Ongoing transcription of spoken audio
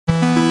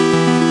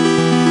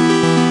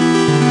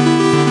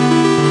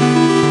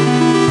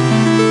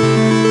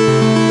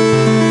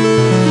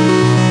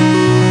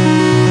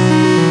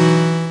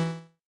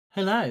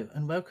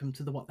welcome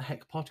to the What the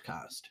Heck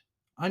podcast.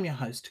 I'm your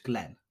host,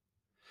 Glenn.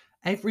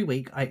 Every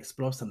week I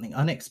explore something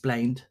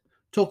unexplained,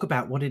 talk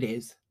about what it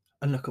is,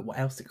 and look at what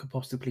else it could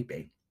possibly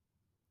be.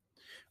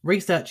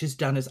 Research is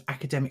done as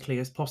academically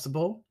as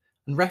possible,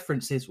 and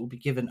references will be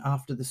given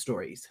after the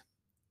stories.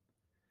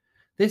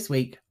 This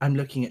week I'm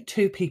looking at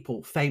two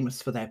people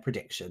famous for their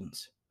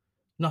predictions,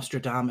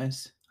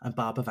 Nostradamus and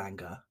Baba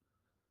Vanga.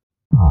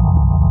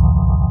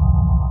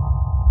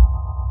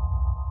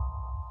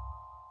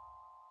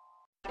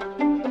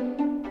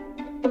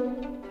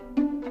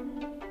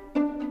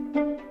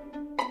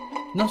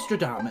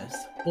 Nostradamus,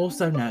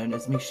 also known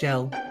as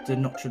Michel de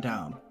Notre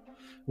Dame,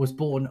 was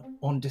born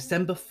on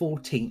December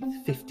 14th,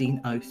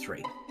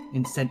 1503,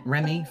 in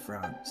Saint-Rémy,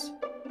 France.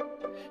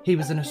 He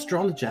was an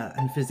astrologer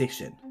and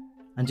physician,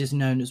 and is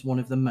known as one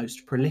of the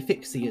most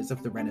prolific seers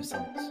of the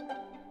Renaissance.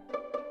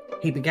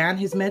 He began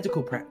his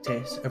medical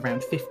practice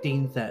around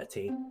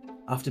 1530,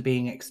 after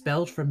being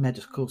expelled from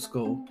medical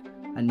school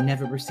and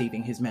never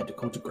receiving his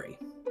medical degree.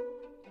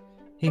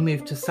 He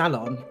moved to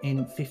Salon in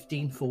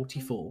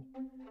 1544,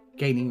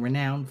 gaining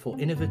renown for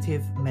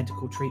innovative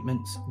medical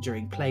treatments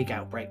during plague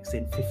outbreaks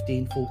in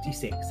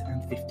 1546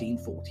 and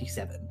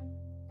 1547.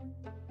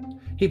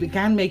 He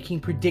began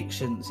making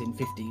predictions in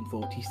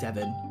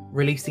 1547,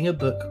 releasing a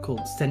book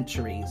called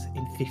Centuries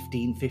in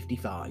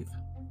 1555.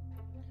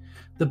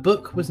 The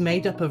book was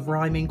made up of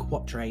rhyming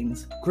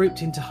quatrains,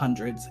 grouped into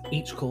hundreds,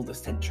 each called a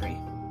century.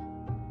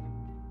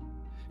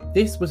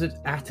 This was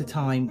at a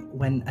time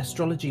when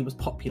astrology was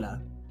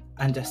popular,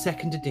 and a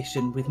second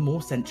edition with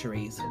more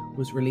centuries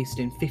was released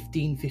in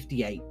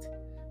 1558,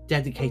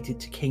 dedicated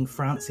to King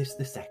Francis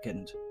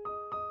II.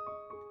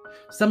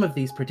 Some of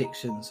these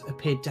predictions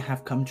appeared to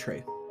have come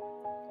true.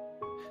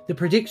 The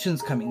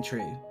predictions coming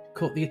true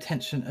caught the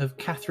attention of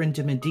Catherine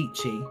de'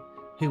 Medici,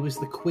 who was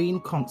the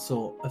Queen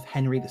Consort of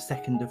Henry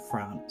II of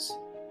France.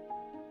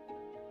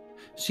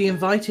 She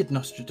invited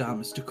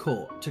Nostradamus to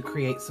court to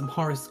create some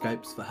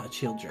horoscopes for her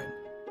children.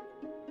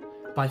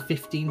 By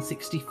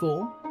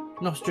 1564,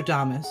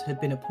 Nostradamus had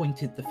been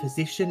appointed the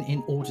physician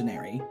in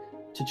ordinary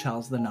to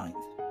Charles IX.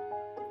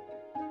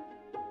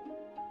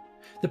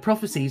 The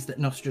prophecies that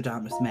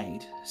Nostradamus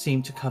made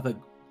seemed to cover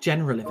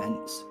general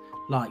events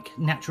like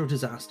natural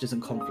disasters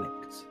and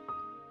conflicts.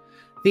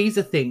 These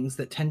are things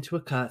that tend to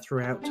occur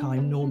throughout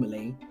time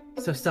normally,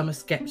 so some are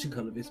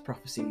sceptical of his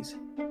prophecies.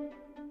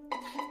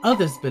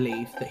 Others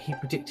believe that he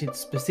predicted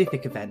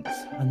specific events,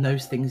 and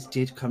those things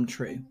did come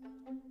true.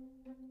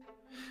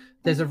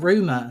 There's a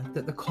rumour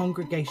that the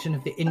Congregation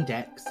of the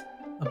Index,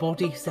 a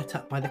body set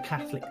up by the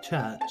Catholic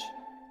Church,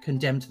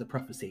 condemned the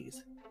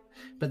prophecies,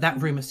 but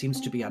that rumour seems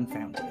to be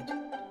unfounded.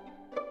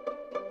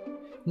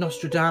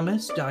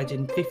 Nostradamus died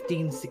in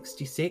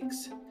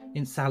 1566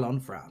 in Salon,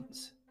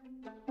 France.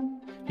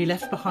 He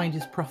left behind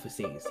his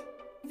prophecies,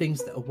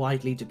 things that are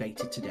widely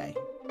debated today.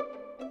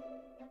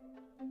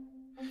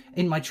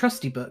 In my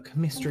trusty book,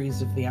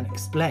 Mysteries of the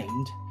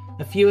Unexplained,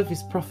 a few of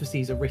his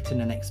prophecies are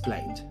written and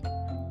explained.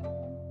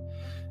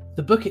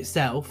 The book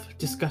itself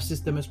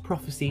discusses them as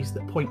prophecies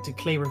that point to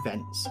clear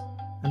events,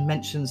 and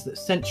mentions that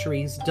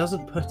Centuries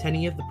doesn't put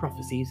any of the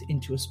prophecies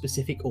into a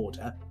specific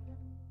order.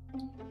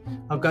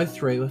 I'll go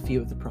through a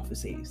few of the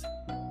prophecies.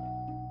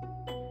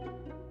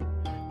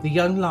 The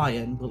young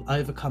lion will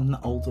overcome the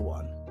older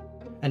one,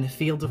 in a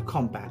field of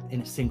combat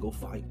in a single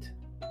fight.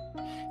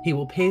 He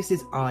will pierce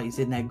his eyes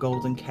in their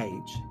golden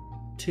cage,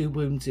 2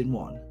 wounds in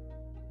one.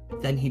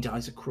 Then he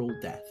dies a cruel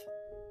death.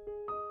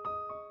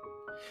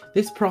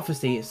 This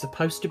prophecy is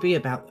supposed to be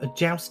about a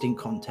jousting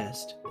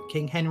contest that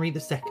King Henry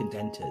II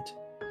entered.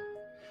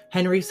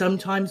 Henry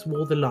sometimes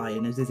wore the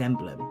lion as his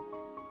emblem.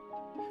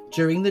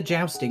 During the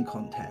jousting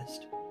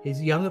contest,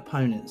 his young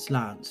opponent's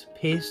lance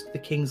pierced the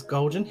king's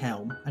golden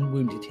helm and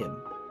wounded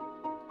him.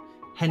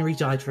 Henry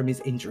died from his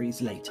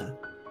injuries later.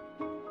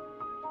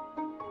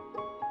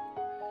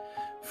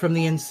 From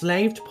the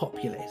enslaved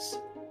populace,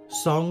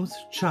 songs,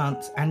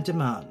 chants, and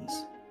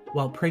demands,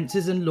 while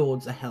princes and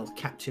lords are held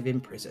captive in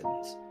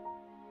prisons.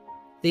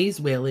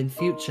 These will, in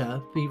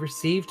future, be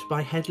received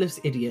by headless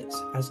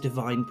idiots as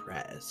divine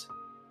prayers.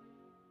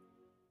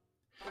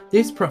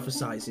 This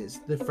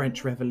prophesies the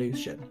French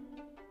Revolution.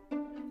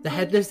 The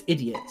headless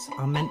idiots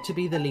are meant to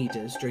be the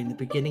leaders during the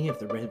beginning of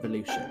the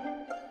Revolution,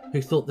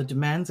 who thought the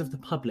demands of the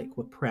public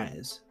were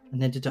prayers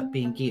and ended up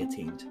being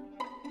guillotined.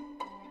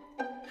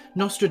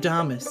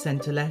 Nostradamus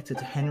sent a letter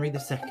to Henry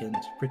II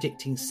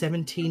predicting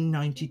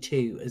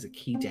 1792 as a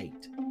key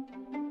date.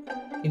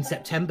 In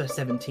September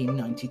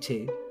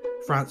 1792,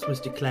 France was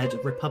declared a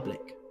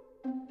republic.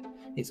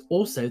 It's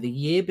also the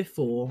year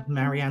before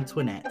Marie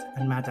Antoinette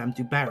and Madame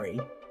du Barry,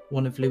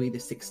 one of Louis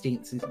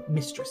XVI's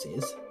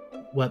mistresses,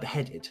 were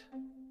beheaded.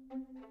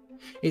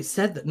 It's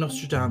said that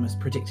Nostradamus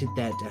predicted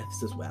their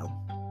deaths as well.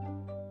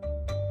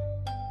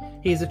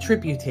 He is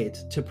attributed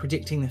to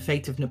predicting the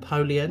fate of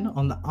Napoleon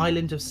on the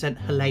island of St.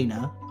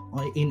 Helena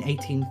in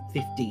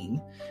 1815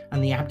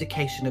 and the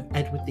abdication of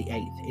Edward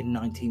VIII in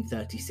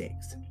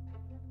 1936.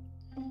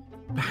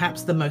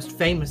 Perhaps the most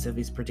famous of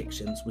his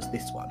predictions was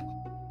this one.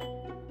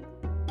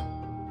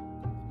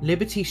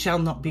 Liberty shall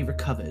not be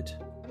recovered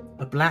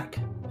A black,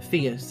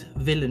 fierce,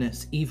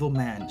 villainous, evil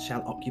man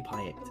shall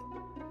occupy it,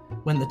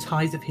 when the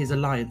ties of his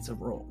alliance are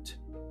wrought.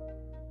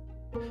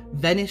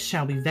 Venice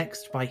shall be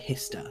vexed by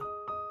Hister.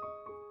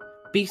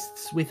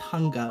 Beasts with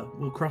hunger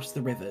will cross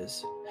the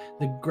rivers.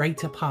 The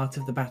greater part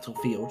of the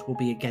battlefield will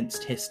be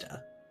against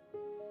Hister.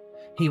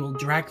 He will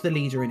drag the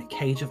leader in a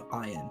cage of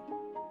iron,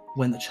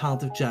 when the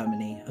child of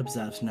Germany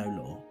observes no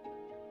law.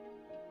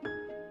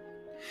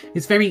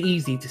 It's very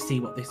easy to see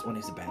what this one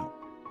is about,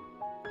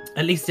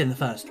 at least in the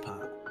first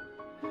part.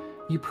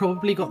 You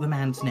probably got the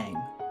man's name,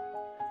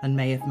 and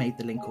may have made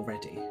the link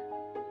already.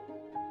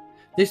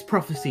 This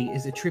prophecy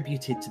is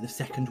attributed to the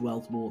Second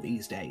World War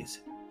these days,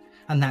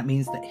 and that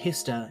means that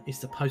Hister is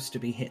supposed to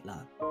be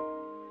Hitler.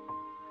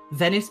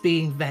 Venice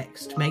being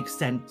vexed makes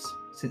sense,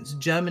 since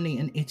Germany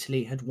and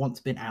Italy had once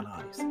been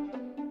allies.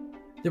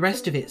 The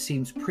rest of it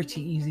seems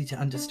pretty easy to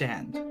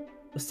understand,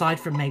 aside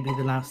from maybe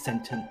the last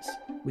sentence,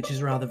 which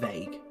is rather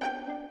vague.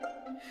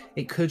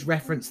 It could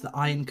reference the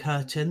Iron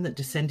Curtain that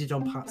descended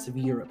on parts of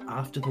Europe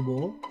after the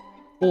war,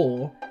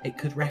 or it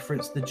could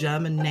reference the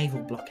German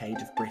naval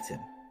blockade of Britain.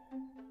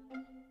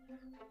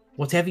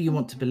 Whatever you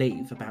want to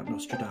believe about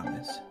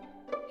Nostradamus,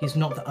 he's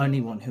not the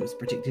only one who has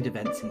predicted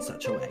events in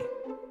such a way.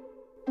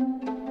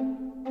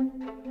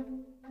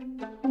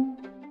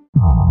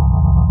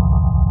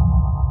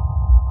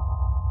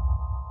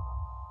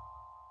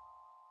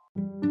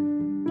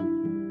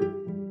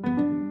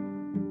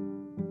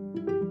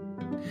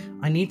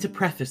 I need to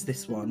preface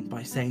this one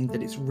by saying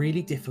that it's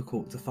really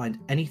difficult to find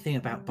anything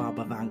about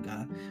Baba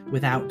Vanga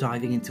without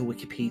diving into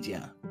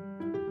Wikipedia.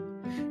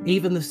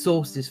 Even the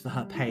sources for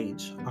her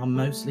page are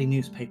mostly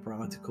newspaper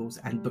articles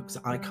and books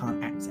that I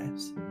can't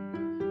access.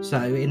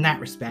 So in that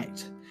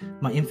respect,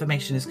 my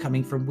information is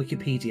coming from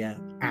Wikipedia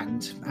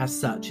and, as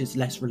such, is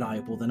less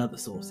reliable than other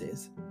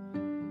sources.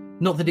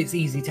 Not that it's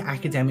easy to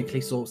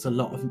academically source a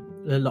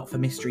lot for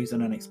mysteries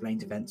and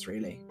unexplained events,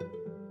 really.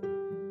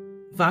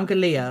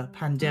 Vangalia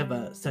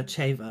Pandeva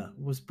Sacheva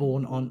was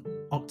born on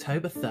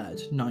October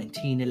 3rd,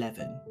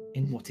 1911,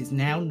 in what is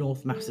now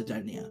North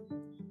Macedonia.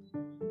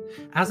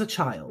 As a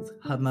child,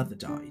 her mother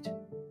died,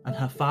 and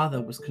her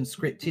father was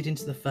conscripted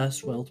into the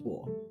First World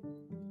War.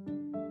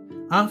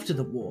 After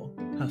the war,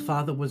 her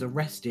father was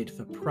arrested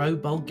for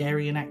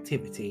pro-Bulgarian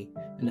activity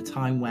in a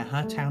time where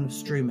her town of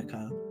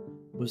Strumica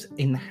was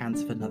in the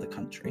hands of another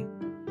country.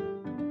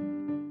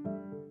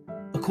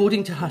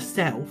 According to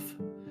herself,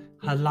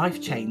 her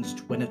life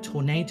changed when a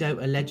tornado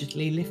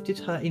allegedly lifted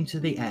her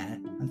into the air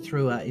and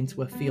threw her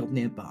into a field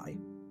nearby.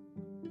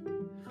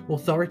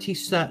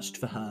 Authorities searched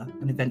for her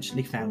and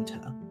eventually found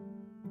her.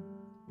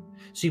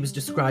 She was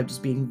described as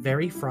being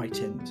very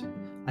frightened,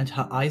 and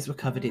her eyes were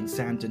covered in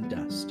sand and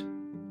dust.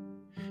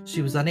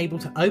 She was unable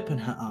to open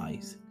her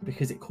eyes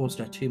because it caused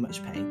her too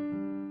much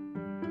pain.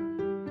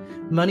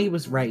 Money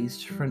was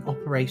raised for an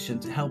operation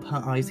to help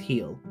her eyes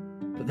heal,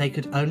 but they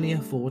could only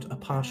afford a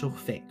partial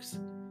fix,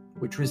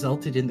 which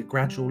resulted in the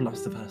gradual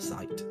loss of her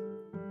sight.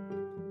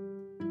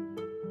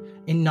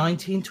 In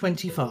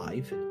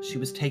 1925, she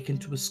was taken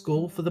to a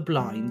school for the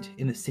blind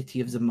in the city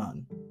of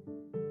Zemun.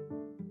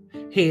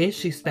 Here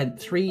she spent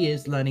 3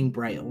 years learning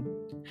Braille,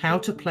 how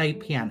to play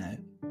piano,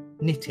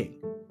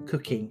 knitting,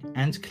 cooking,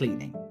 and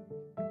cleaning.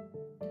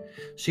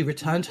 She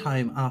returned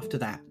home after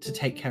that to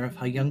take care of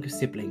her younger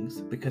siblings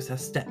because her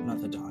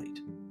stepmother died.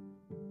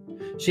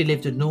 She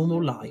lived a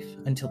normal life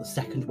until the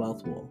Second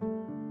World War.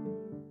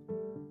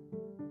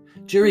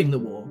 During the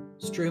war,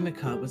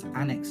 Strumica was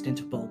annexed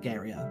into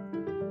Bulgaria.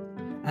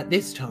 At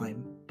this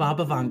time,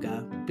 Baba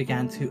Vanga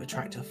began to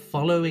attract a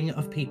following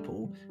of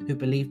people who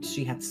believed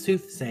she had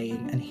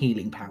soothsaying and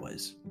healing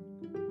powers.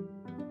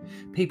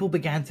 People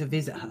began to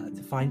visit her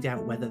to find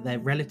out whether their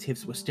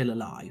relatives were still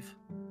alive.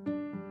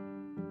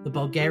 The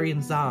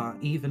Bulgarian Tsar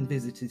even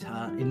visited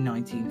her in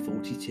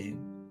 1942.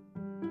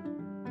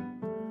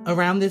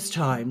 Around this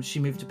time, she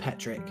moved to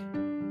Petric,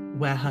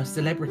 where her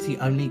celebrity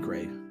only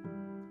grew.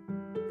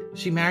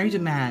 She married a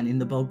man in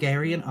the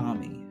Bulgarian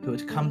army who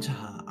had come to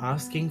her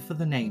asking for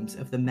the names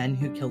of the men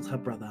who killed her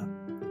brother,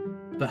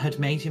 but had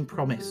made him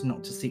promise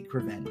not to seek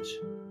revenge.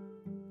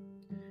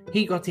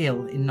 He got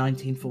ill in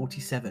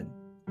 1947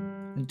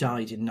 and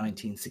died in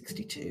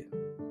 1962.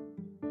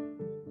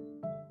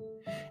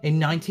 In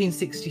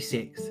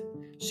 1966,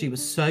 she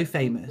was so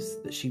famous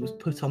that she was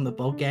put on the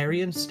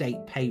Bulgarian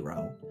state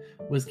payroll,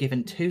 was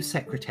given 2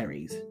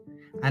 secretaries,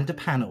 and a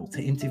panel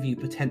to interview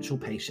potential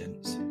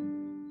patients.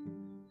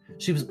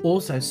 She was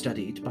also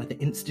studied by the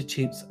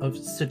Institutes of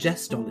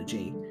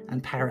Suggestology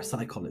and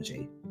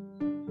Parapsychology.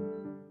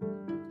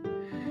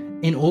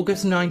 In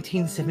August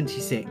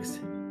 1976,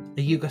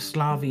 a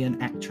Yugoslavian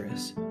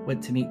actress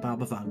went to meet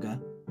Baba Vanga.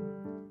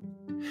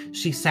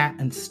 She sat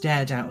and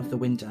stared out of the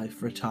window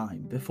for a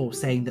time before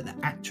saying that the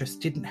actress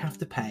didn't have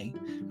to pay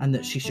and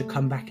that she should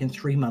come back in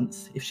 3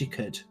 months if she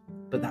could,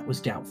 but that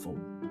was doubtful.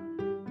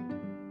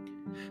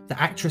 The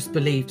actress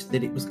believed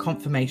that it was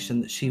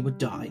confirmation that she would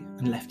die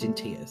and left in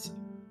tears.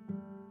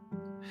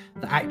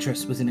 The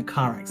actress was in a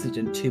car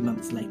accident 2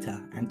 months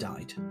later and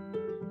died.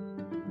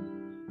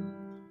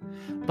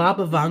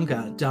 Baba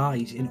Vanga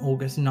died in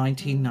August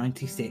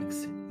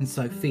 1996 in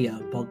Sofia,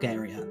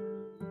 Bulgaria.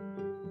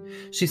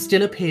 She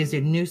still appears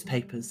in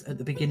newspapers at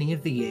the beginning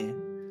of the year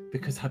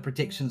because her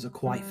predictions are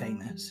quite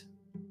famous.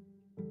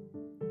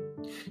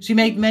 She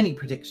made many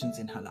predictions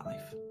in her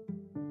life,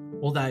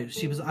 although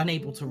she was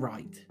unable to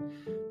write,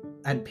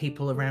 and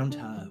people around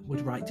her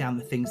would write down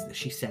the things that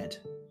she said.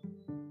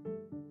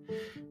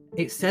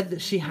 It's said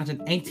that she had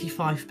an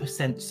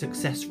 85%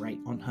 success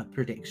rate on her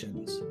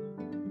predictions.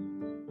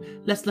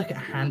 Let's look at a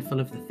handful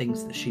of the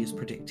things that she has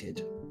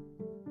predicted.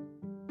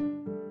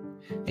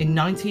 In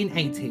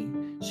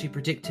 1980, she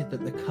predicted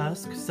that the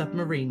Kursk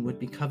submarine would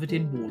be covered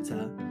in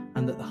water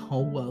and that the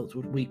whole world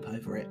would weep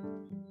over it.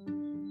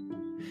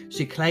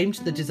 She claimed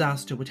the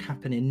disaster would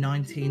happen in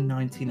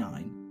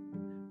 1999,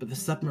 but the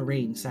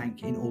submarine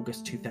sank in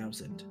August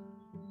 2000.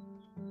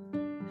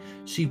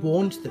 She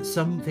warned that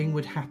something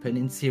would happen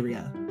in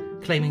Syria,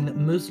 claiming that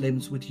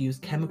Muslims would use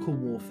chemical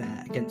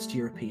warfare against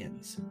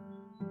Europeans.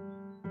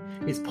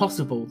 It's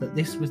possible that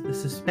this was the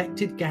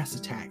suspected gas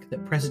attack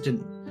that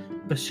President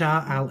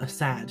Bashar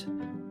al-Assad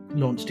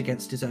launched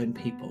against his own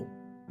people.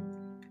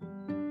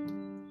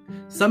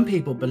 Some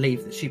people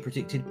believe that she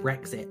predicted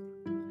Brexit,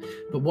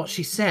 but what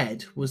she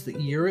said was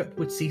that Europe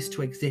would cease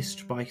to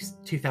exist by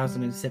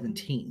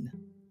 2017.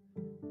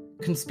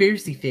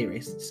 Conspiracy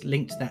theorists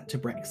linked that to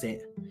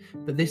Brexit,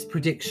 but this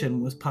prediction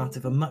was part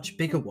of a much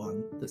bigger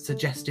one that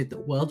suggested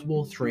that World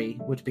War III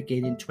would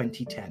begin in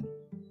 2010.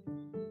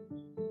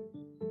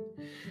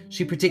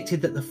 She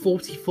predicted that the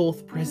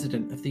 44th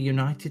President of the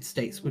United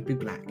States would be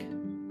black,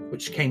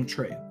 which came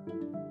true.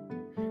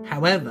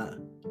 However,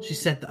 she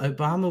said that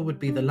Obama would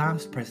be the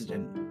last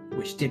president,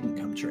 which didn't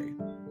come true.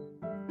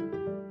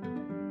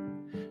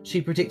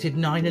 She predicted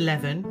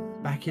 9/11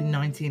 back in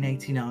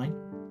 1989.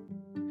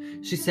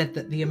 She said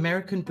that the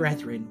American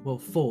brethren will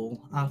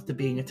fall after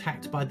being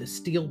attacked by the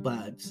steel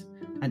birds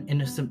and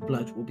innocent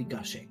blood will be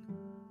gushing.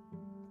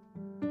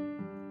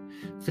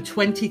 For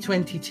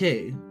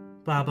 2022,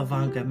 Baba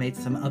Vanga made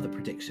some other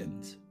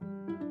predictions.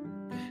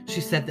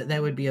 She said that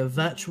there would be a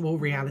virtual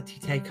reality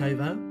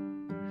takeover,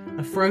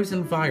 a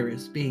frozen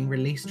virus being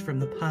released from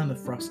the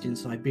permafrost in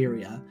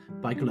Siberia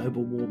by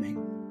global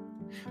warming,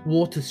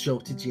 water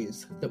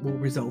shortages that will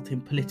result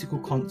in political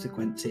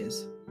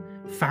consequences,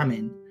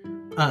 famine,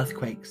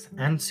 earthquakes,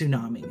 and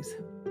tsunamis.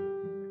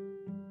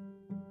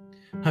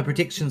 Her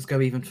predictions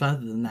go even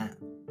further than that.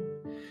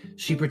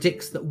 She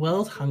predicts that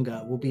world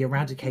hunger will be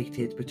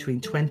eradicated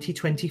between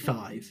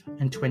 2025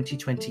 and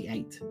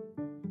 2028,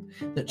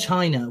 that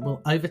China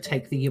will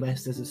overtake the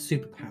US as a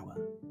superpower,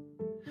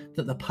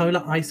 that the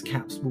polar ice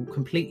caps will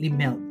completely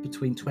melt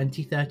between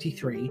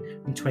 2033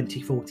 and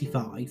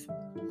 2045,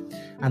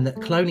 and that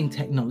cloning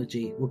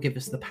technology will give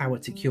us the power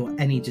to cure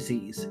any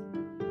disease.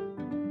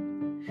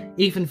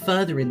 Even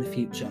further in the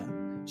future,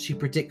 she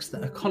predicts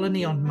that a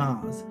colony on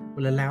Mars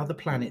will allow the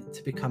planet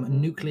to become a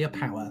nuclear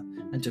power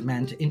and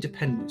demand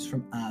independence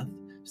from Earth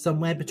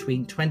somewhere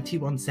between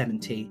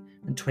 2170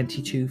 and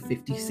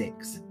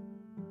 2256,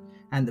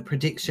 and the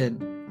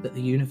prediction that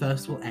the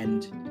universe will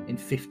end in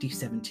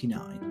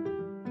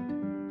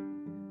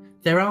 5079.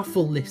 There are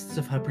full lists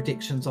of her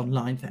predictions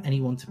online for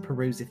anyone to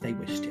peruse if they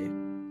wish to.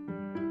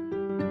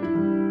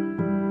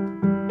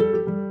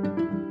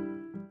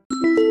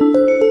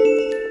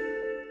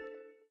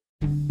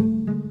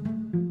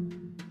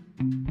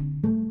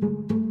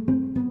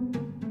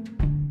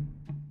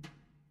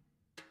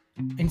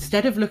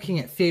 Instead of looking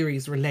at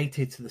theories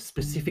related to the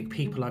specific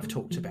people I've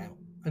talked about,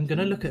 I'm going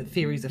to look at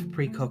theories of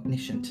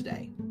precognition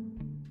today.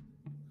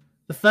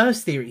 The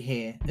first theory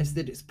here is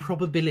that it's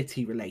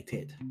probability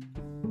related.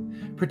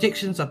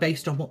 Predictions are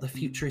based on what the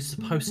future is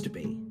supposed to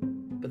be,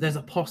 but there's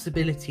a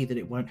possibility that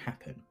it won't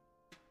happen.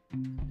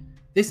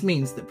 This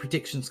means that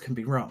predictions can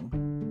be wrong.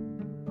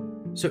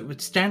 So it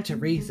would stand to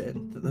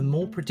reason that the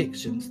more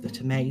predictions that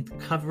are made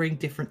covering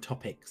different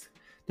topics,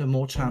 the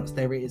more chance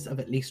there is of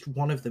at least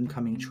one of them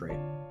coming true.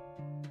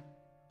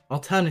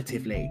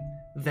 Alternatively,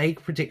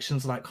 vague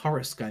predictions like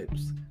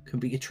horoscopes can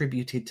be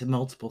attributed to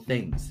multiple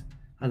things,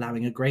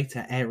 allowing a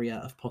greater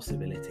area of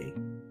possibility.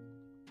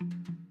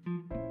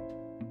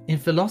 In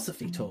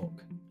Philosophy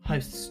Talk,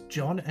 hosts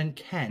John and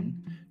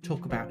Ken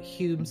talk about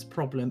Hume's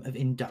problem of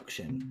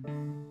induction.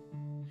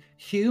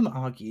 Hume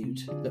argued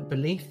that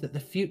belief that the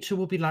future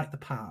will be like the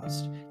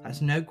past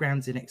has no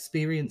grounds in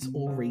experience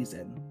or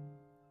reason.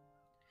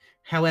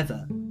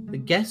 However, the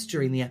guest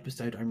during the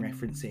episode I'm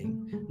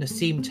referencing,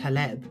 Nassim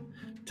Taleb,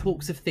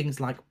 talks of things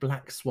like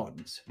black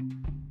swans.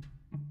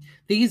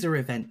 These are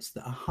events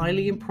that are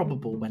highly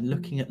improbable when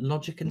looking at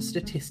logic and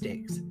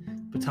statistics,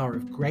 but are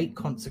of great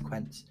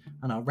consequence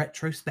and are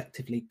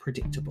retrospectively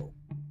predictable.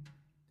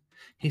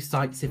 He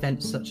cites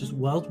events such as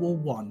World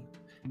War I,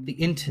 the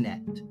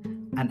Internet,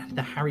 and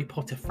the Harry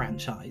Potter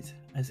franchise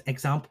as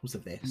examples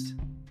of this.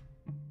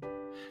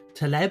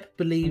 Taleb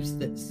believes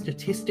that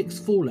statistics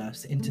fool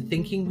us into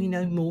thinking we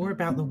know more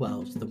about the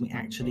world than we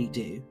actually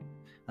do,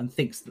 and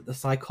thinks that the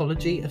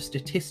psychology of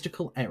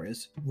statistical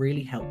errors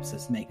really helps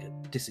us make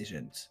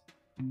decisions.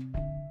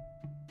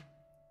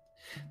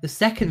 The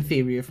second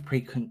theory of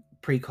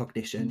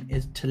precognition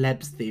is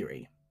Taleb's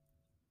theory.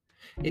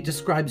 It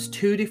describes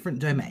two different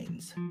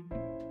domains,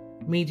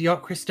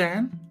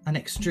 Mediocristan and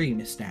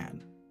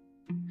Extremistan.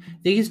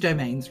 These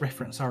domains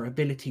reference our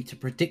ability to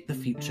predict the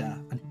future,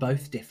 and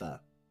both differ.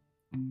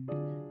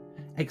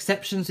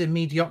 Exceptions in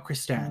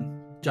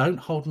Mediocristan don't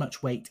hold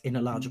much weight in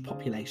a larger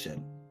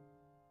population.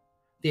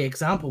 The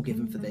example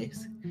given for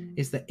this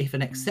is that if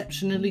an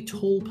exceptionally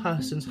tall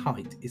person's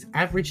height is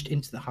averaged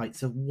into the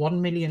heights of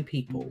 1 million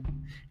people,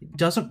 it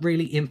doesn't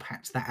really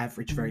impact that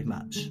average very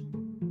much.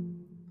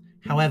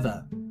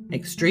 However,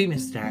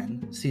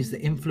 Extremistan sees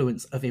the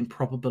influence of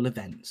improbable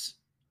events.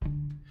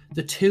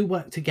 The two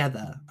work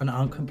together and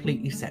aren't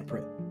completely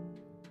separate.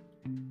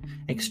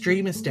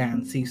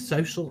 Extremistan sees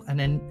social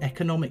and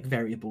economic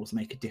variables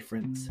make a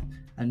difference,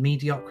 and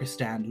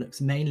Mediocristan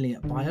looks mainly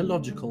at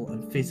biological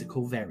and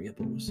physical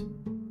variables.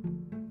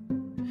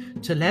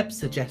 Taleb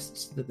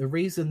suggests that the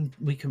reason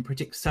we can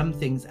predict some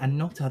things and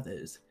not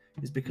others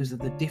is because of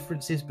the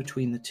differences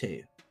between the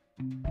two.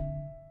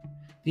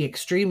 The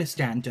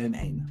Extremistan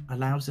domain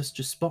allows us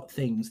to spot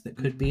things that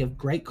could be of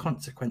great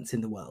consequence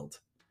in the world,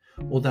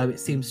 although it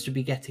seems to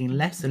be getting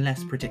less and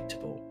less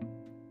predictable.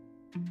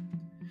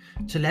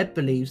 Taleb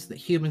believes that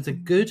humans are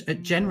good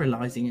at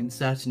generalizing in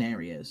certain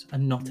areas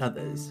and not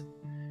others,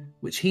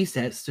 which he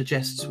says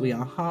suggests we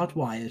are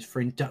hardwired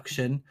for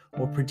induction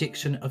or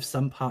prediction of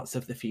some parts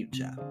of the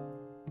future.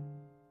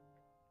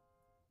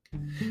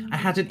 I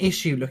had an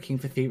issue looking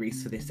for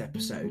theories for this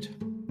episode.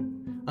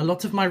 A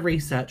lot of my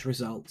research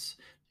results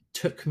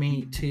took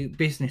me to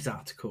business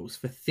articles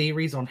for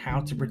theories on how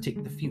to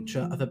predict the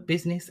future of a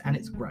business and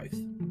its growth.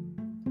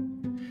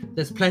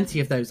 There's plenty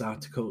of those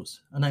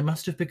articles, and I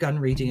must have begun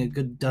reading a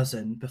good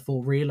dozen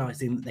before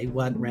realising that they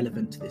weren't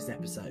relevant to this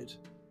episode.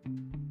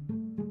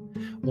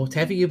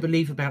 Whatever you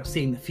believe about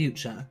seeing the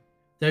future,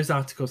 those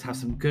articles have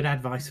some good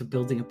advice for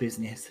building a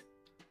business.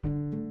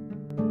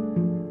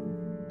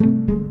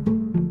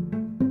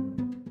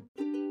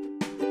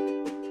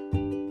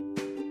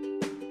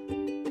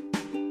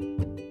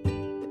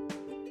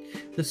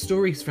 The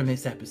stories from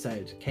this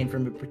episode came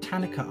from a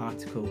Britannica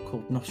article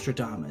called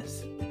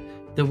Nostradamus,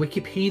 the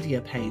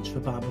Wikipedia page for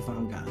Baba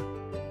Vanga,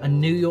 a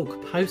New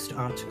York Post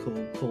article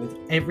called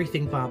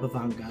Everything Baba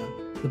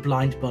Vanga, the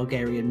Blind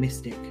Bulgarian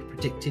Mystic,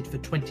 predicted for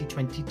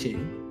 2022,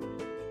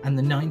 and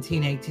the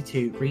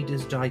 1982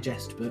 Reader's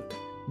Digest book,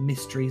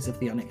 Mysteries of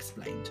the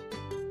Unexplained.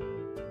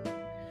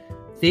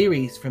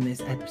 Theories from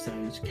this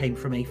episode came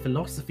from a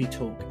philosophy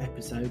talk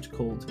episode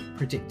called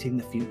Predicting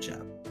the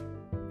Future.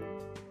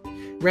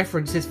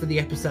 References for the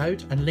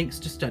episode and links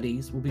to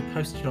studies will be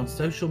posted on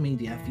social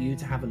media for you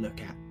to have a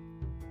look at.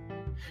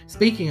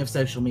 Speaking of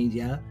social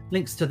media,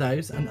 links to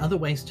those and other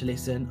ways to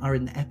listen are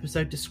in the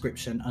episode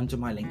description under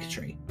my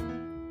Linktree.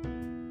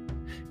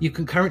 You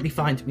can currently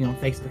find me on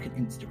Facebook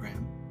and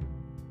Instagram.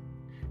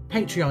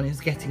 Patreon is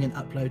getting an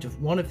upload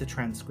of one of the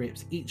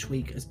transcripts each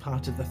week as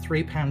part of the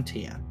 £3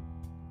 tier.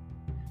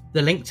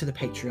 The link to the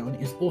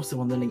Patreon is also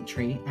on the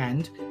Linktree,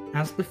 and,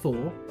 as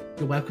before,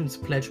 you're welcome to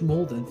pledge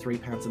more than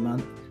 £3 a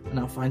month, and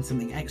I'll find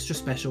something extra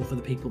special for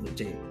the people that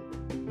do.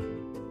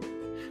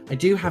 I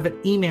do have an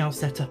email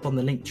set up on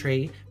the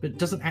Linktree, but it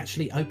doesn't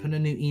actually open a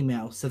new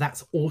email, so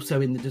that's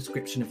also in the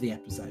description of the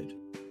episode.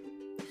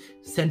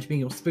 Send me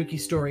your spooky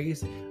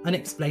stories,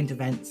 unexplained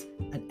events,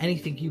 and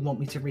anything you want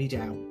me to read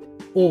out.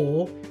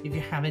 Or, if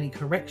you have any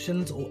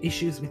corrections or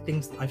issues with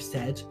things that I've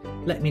said,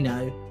 let me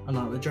know, and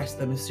I'll address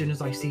them as soon as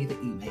I see the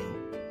email.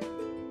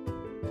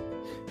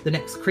 The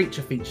next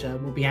creature feature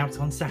will be out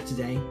on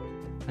Saturday,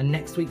 and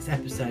next week's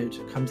episode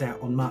comes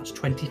out on March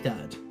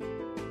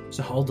 23rd.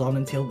 So hold on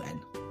until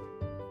then.